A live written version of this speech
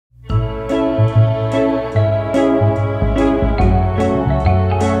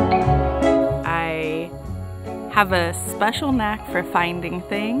have a special knack for finding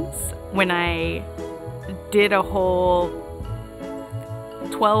things. When I did a whole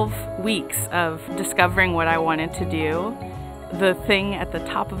 12 weeks of discovering what I wanted to do, the thing at the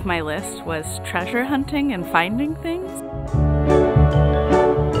top of my list was treasure hunting and finding things.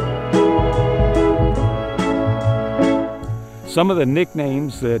 Some of the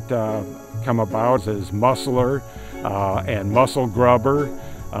nicknames that come about is mussler and mussel grubber.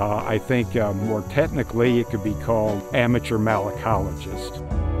 I think more technically it could be called amateur malacologist.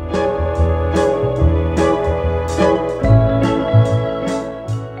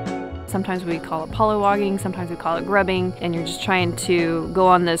 Sometimes we call it pollywogging, sometimes we call it grubbing, and you're just trying to go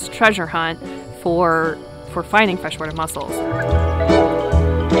on this treasure hunt for finding freshwater mussels.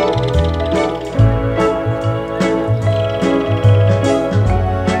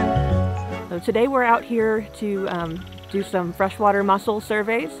 So today we're out here to do some freshwater mussel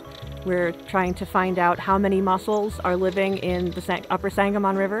surveys. We're trying to find out how many mussels are living in the upper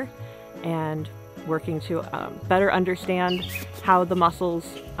Sangamon River and working to better understand how the mussels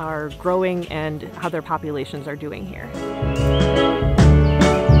are growing and how their populations are doing here.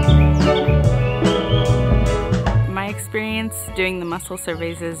 My experience doing the mussel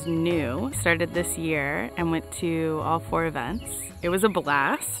surveys is new. Started this year and went to all 4 events. It was a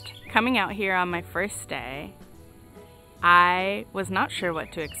blast. Coming out here on my first day, I was not sure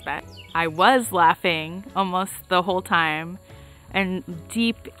what to expect. I was laughing almost the whole time and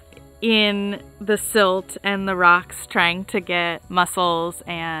deep in the silt and the rocks trying to get mussels,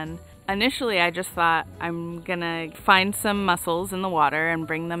 and initially I just thought I'm gonna find some mussels in the water and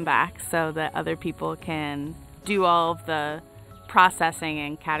bring them back so that other people can do all of the processing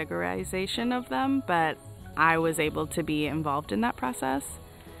and categorization of them, but I was able to be involved in that process,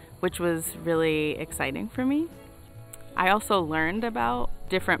 which was really exciting for me. I also learned about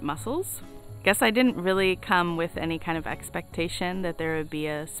different mussels. Guess I didn't really come with any kind of expectation that there would be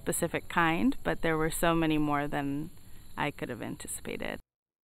a specific kind, but there were so many more than I could have anticipated.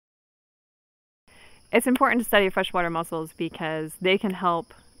 It's important to study freshwater mussels because they can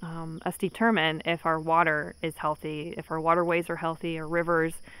help us determine if our water is healthy. If our waterways are healthy or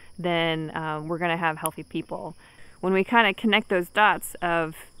rivers, then we're going to have healthy people. When we kind of connect those dots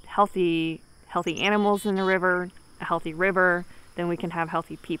of healthy animals in the river, a healthy river, then we can have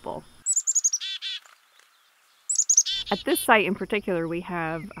healthy people. At this site in particular, we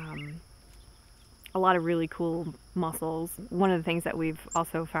have a lot of really cool mussels. One of the things that we've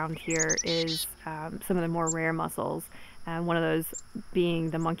also found here is some of the more rare mussels, one of those being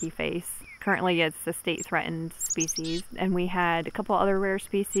the monkey face. Currently it's a state threatened species, and we had a couple other rare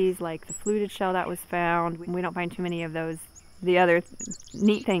species like the fluted shell that was found. We don't find too many of those. The other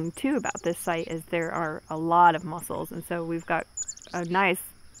neat thing too about this site is there are a lot of mussels, and so we've got a nice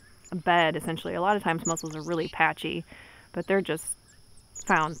bed essentially. A lot of times mussels are really patchy, but they're just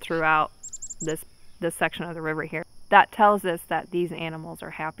found throughout this section of the river here. That tells us that these animals are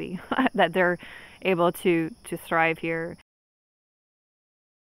happy, that they're able to thrive here.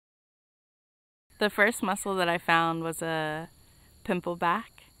 The first mussel that I found was a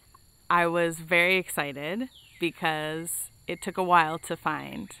pimpleback. I was very excited because it took a while to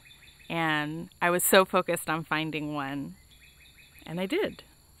find, and I was so focused on finding one, and I did.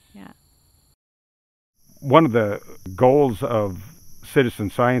 Yeah. One of the goals of citizen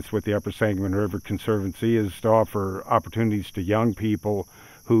science with the Upper Sangamon River Conservancy is to offer opportunities to young people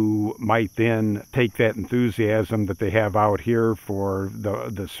who might then take that enthusiasm that they have out here for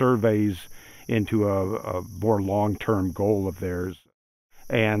the surveys into a more long-term goal of theirs.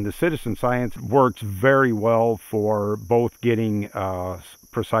 And the citizen science works very well for both getting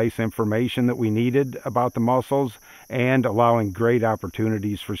precise information that we needed about the mussels and allowing great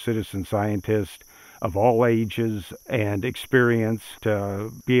opportunities for citizen scientists of all ages and experience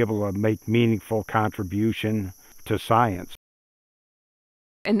to be able to make meaningful contribution to science.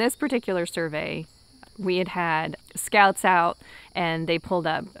 In this particular survey, we had scouts out and they pulled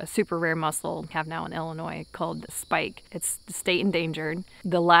up a super rare mussel we have now in Illinois called the spike. It's state endangered.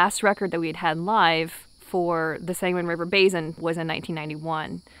 The last record that we had live for the Sangamon River Basin was in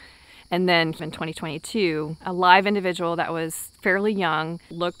 1991. And then in 2022, a live individual that was fairly young,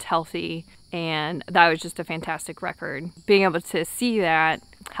 looked healthy, and that was just a fantastic record. Being able to see that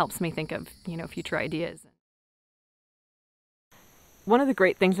helps me think of, future ideas. One of the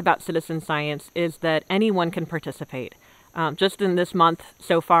great things about citizen science is that anyone can participate. Just in this month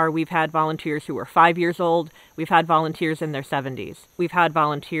so far, we've had volunteers who are 5 years old. We've had volunteers in their 70s. We've had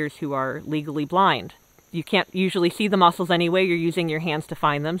volunteers who are legally blind. You can't usually see the mussels anyway, you're using your hands to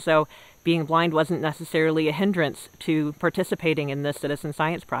find them, so being blind wasn't necessarily a hindrance to participating in this citizen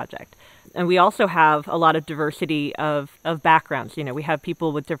science project. And we also have a lot of diversity of backgrounds. You know, we have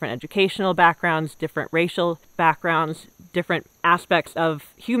people with different educational backgrounds, different racial backgrounds, different aspects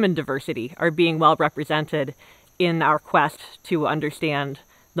of human diversity are being well represented in our quest to understand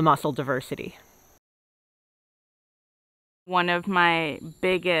the mussel diversity. One of my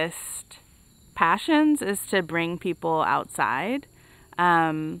biggest passions is to bring people outside,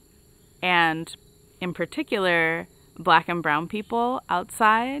 and in particular Black and brown people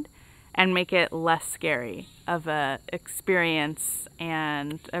outside, and make it less scary of a experience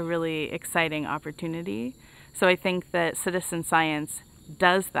and a really exciting opportunity. So I think that citizen science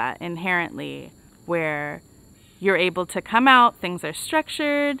does that inherently, where you're able to come out, things are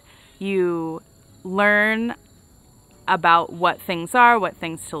structured, you learn about what things are, what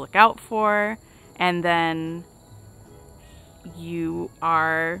things to look out for, and then you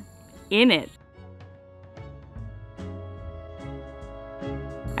are in it.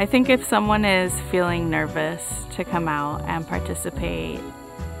 I think if someone is feeling nervous to come out and participate,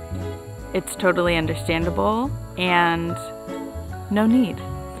 it's totally understandable and no need.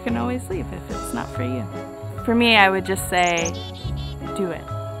 You can always leave if it's not for you. For me, I would just say, do it.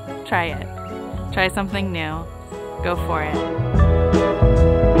 Try it. Try something new. Go for it.